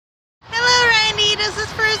this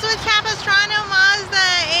is First with Capistrano Mazda,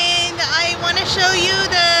 and I want to show you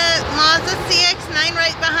the Mazda CX9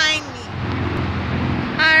 right behind me.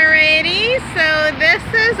 Alrighty, so this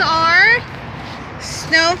is our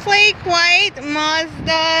snowflake white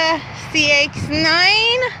Mazda CX9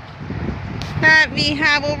 that we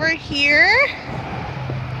have over here.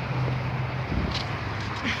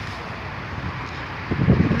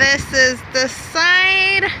 This is the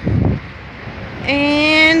side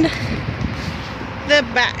and the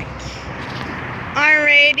back.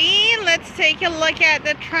 Alrighty, let's take a look at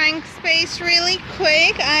the trunk space really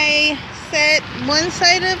quick. I set one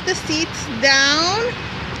side of the seats down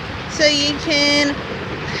so you can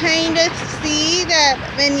kind of see that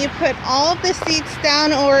when you put all of the seats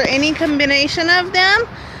down or any combination of them,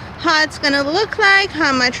 how it's gonna look like,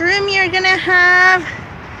 how much room you're gonna have.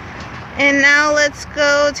 And now let's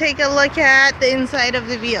go take a look at the inside of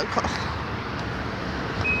the vehicle.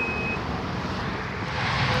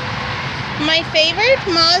 My favorite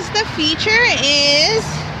Mazda feature is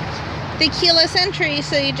the keyless entry.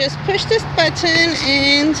 So you just push this button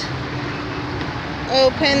and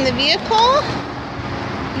open the vehicle.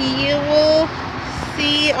 You will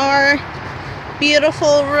see our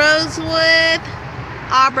beautiful rosewood,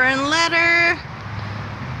 auburn leather,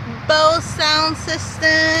 Bose sound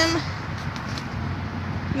system,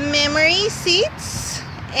 memory seats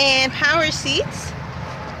and power seats,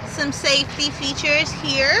 some safety features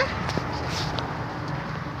here,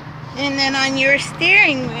 and then on your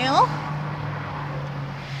steering wheel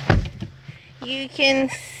you can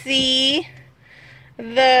see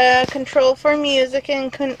the control for music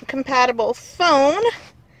and compatible phone,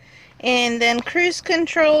 and then cruise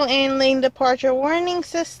control and lane departure warning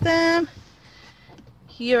system,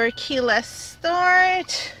 your keyless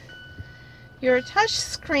start, your touch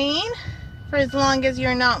screen for as long as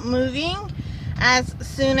you're not moving. As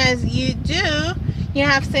soon as you do, you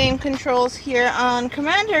have same controls here on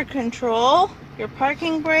commander control, your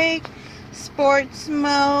parking brake, sports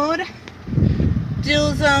mode,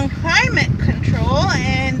 dual zone climate control,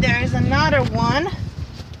 and there's another one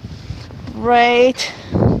right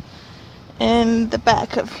in the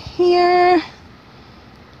back of here.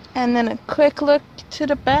 And then a quick look to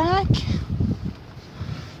the back.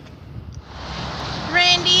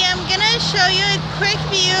 Randy, I'm gonna show you a quick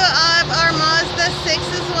view of our Mazda 6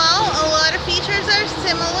 as well. A lot of features are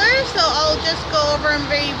similar, so I'll just go over them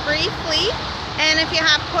very briefly, and if you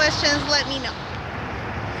have questions, let me know.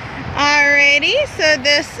 Alrighty, so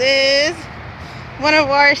this is one of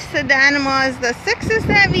our sedan Mazda 6s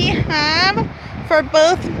that we have. For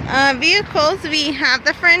both vehicles, we have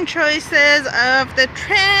different choices of the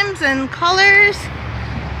trims and colors.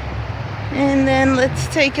 And then let's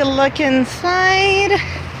take a look inside.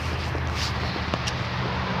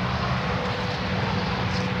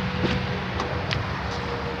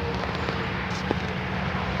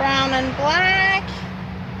 Brown and black.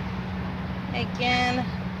 Again,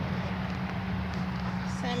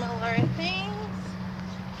 similar things.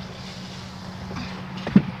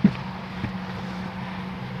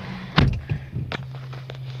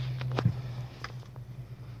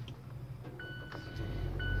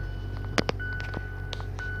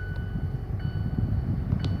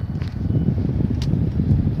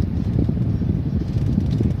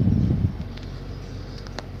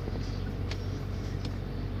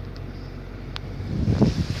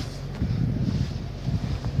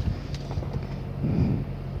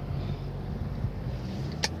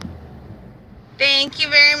 Thank you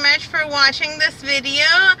very much for watching this video.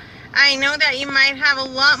 I know that you might have a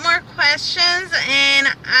lot more questions, and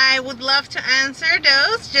I would love to answer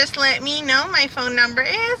those. Just let me know. My phone number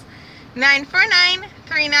is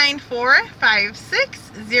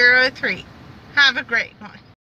 949-394-5603. Have a great one.